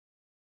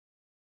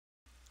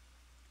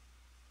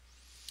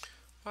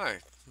Hi,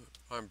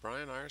 I'm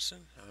Brian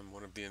Ireson. I'm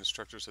one of the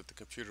instructors at the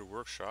Computer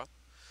Workshop.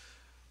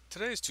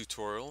 Today's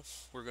tutorial,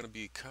 we're going to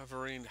be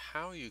covering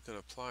how you can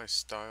apply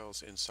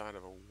styles inside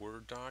of a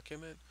Word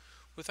document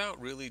without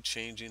really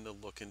changing the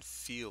look and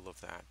feel of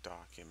that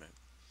document,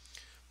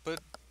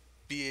 but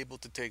be able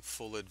to take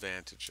full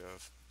advantage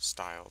of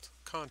styled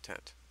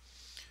content.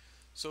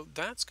 So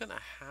that's going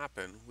to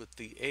happen with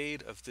the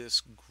aid of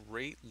this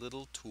great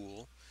little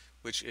tool,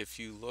 which if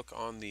you look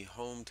on the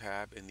Home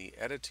tab in the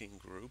Editing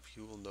group,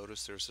 you will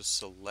notice there's a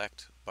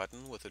Select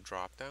button with a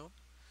drop down.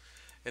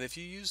 And if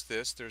you use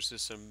this, there's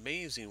this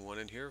amazing one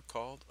in here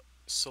called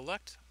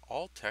Select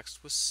All Text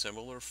with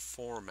Similar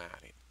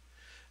Formatting.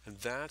 And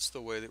that's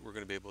the way that we're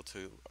going to be able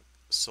to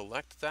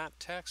select that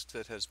text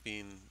that has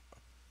been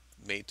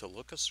made to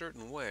look a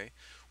certain way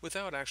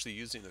without actually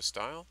using a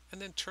style, and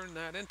then turn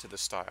that into the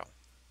style.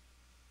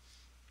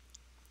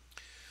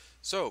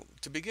 So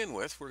to begin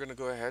with, we're going to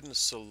go ahead and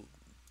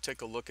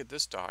take a look at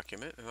this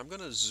document, and I'm going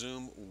to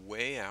zoom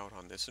way out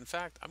on this. In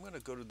fact, I'm going to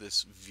go to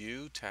this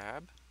View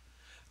tab.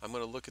 I'm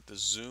going to look at the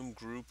Zoom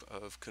group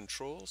of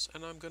controls,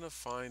 and I'm going to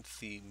find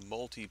the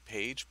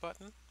multi-page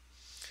button.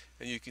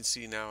 And you can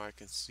see now I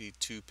can see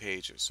 2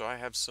 pages. So I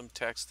have some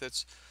text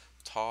that's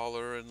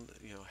taller and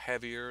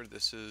heavier.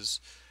 This is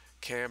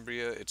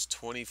Cambria. It's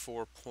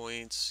 24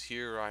 points.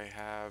 Here I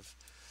have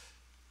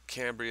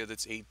Cambria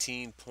that's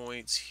 18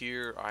 points.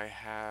 Here I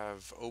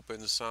have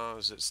Open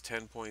Sans that's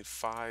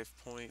 10.5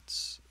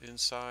 points in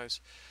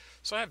size.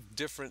 So I have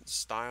different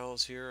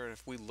styles here, and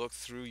if we look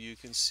through, you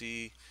can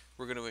see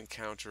we're going to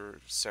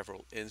encounter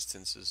several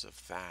instances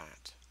of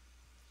that.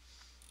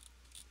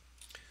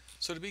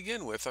 So to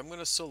begin with, I'm going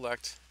to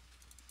select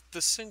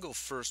the single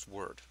first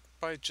word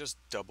by just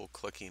double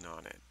clicking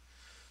on it.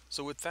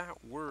 So with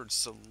that word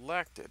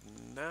selected,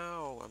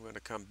 now I'm going to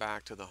come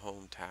back to the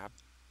Home tab,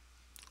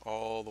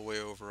 all the way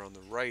over on the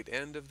right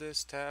end of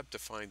this tab to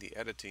find the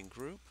Editing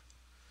group.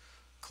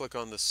 Click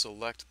on the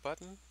Select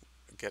button,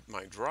 get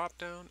my drop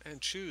down,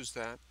 and choose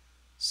that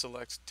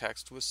Select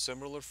Text with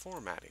Similar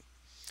Formatting.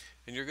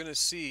 And you're going to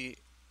see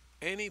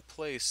any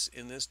place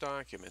in this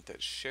document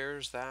that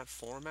shares that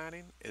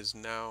formatting is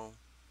now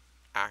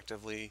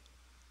actively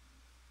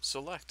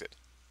selected.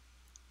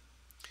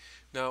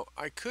 Now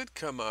I could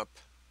come up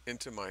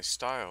into my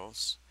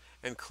styles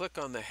and click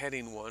on the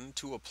heading 1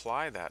 to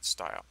apply that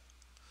style,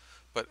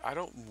 but I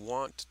don't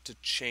want to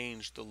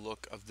change the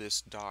look of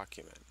this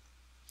document.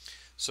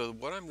 So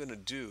what I'm going to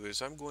do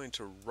is I'm going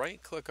to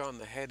right click on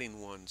the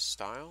heading 1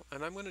 style,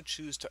 and I'm going to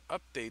choose to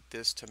update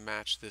this to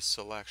match this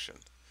selection.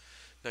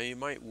 Now you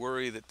might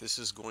worry that this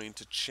is going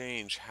to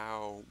change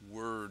how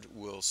Word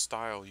will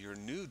style your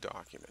new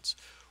documents.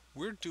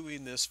 We're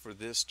doing this for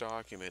this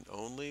document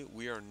only.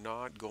 We are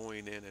not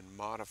going in and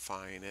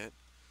modifying it.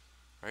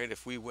 Right?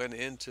 If we went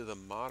into the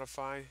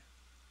Modify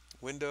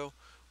window,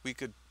 we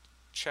could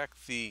check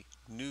the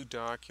new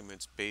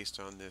documents based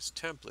on this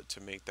template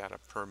to make that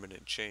a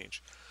permanent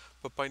change.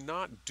 But by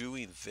not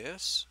doing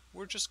this,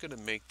 we're just going to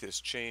make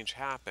this change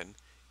happen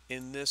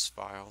in this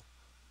file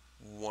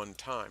one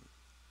time.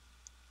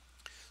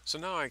 So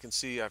now I can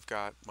see I've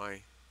got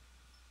my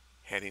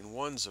heading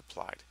 1s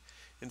applied.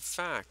 In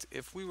fact,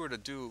 if we were to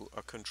do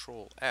a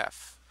Control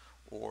F,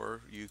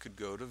 or you could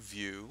go to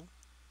View,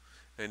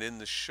 and in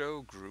the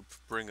Show group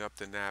bring up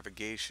the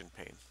navigation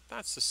pane.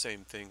 That's the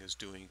same thing as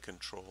doing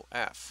Control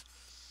F.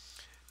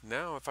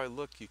 Now if I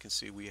look, you can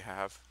see we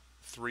have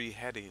 3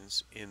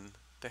 headings in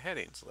the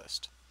headings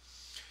list.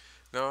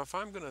 Now if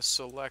I'm going to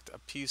select a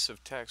piece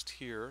of text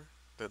here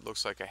that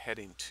looks like a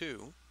heading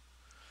 2,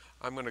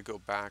 I'm going to go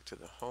back to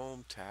the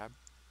Home tab.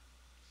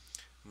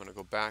 I'm going to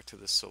go back to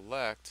the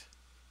Select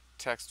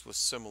Text with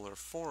Similar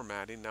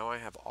Formatting. Now I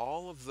have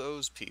all of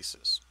those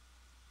pieces,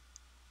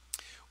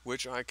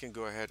 which I can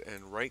go ahead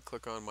and right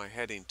click on my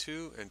heading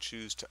 2 and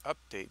choose to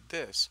update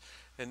this.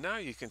 And now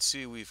you can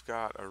see we've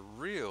got a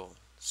real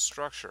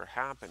structure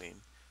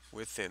happening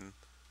within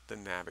the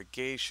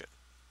navigation.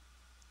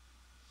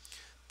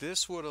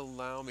 This would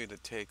allow me to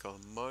take a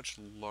much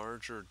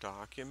larger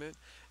document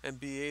and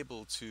be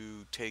able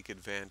to take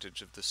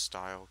advantage of the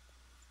style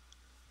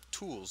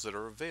tools that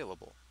are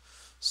available,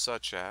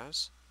 such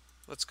as,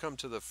 let's come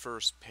to the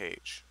first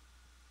page.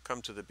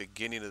 Come to the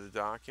beginning of the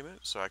document,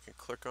 so I can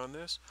click on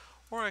this,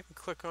 or I can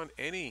click on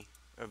any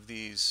of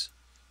these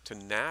to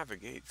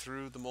navigate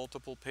through the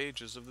multiple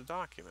pages of the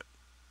document.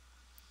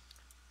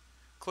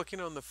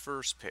 Clicking on the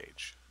first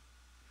page,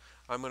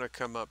 I'm going to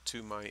come up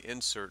to my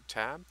Insert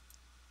tab,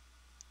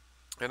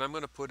 and I'm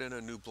going to put in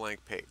a new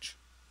blank page.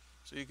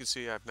 So you can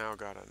see I've now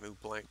got a new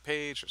blank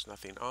page, there's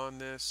nothing on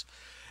this,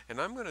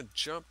 and I'm going to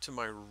jump to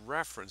my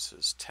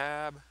References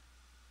tab,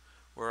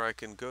 where I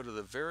can go to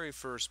the very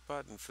first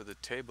button for the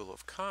table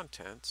of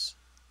contents,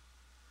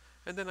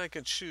 and then I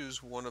can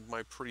choose one of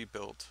my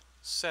pre-built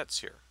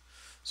sets here.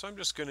 So I'm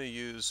just going to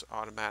use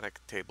Automatic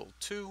Table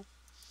 2,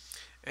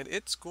 and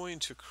it's going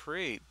to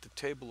create the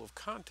table of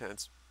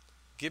contents,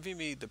 giving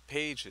me the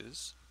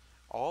pages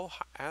all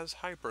as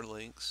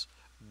hyperlinks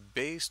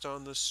based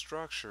on the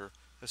structure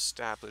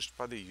established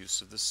by the use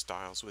of the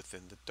styles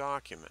within the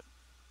document.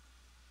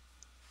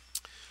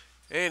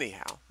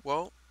 Anyhow,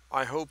 well,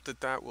 I hope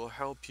that that will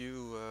help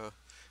you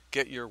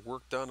get your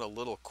work done a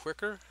little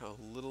quicker, a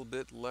little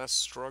bit less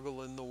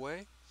struggle in the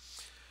way.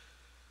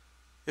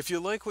 If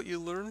you like what you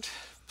learned,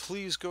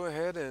 please go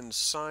ahead and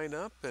sign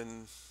up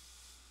and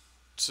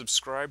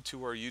subscribe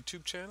to our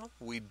YouTube channel.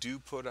 We do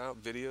put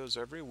out videos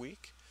every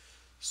week,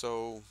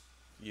 so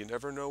you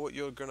never know what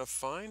you're going to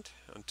find.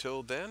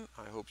 Until then,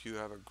 I hope you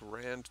have a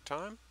grand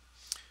time.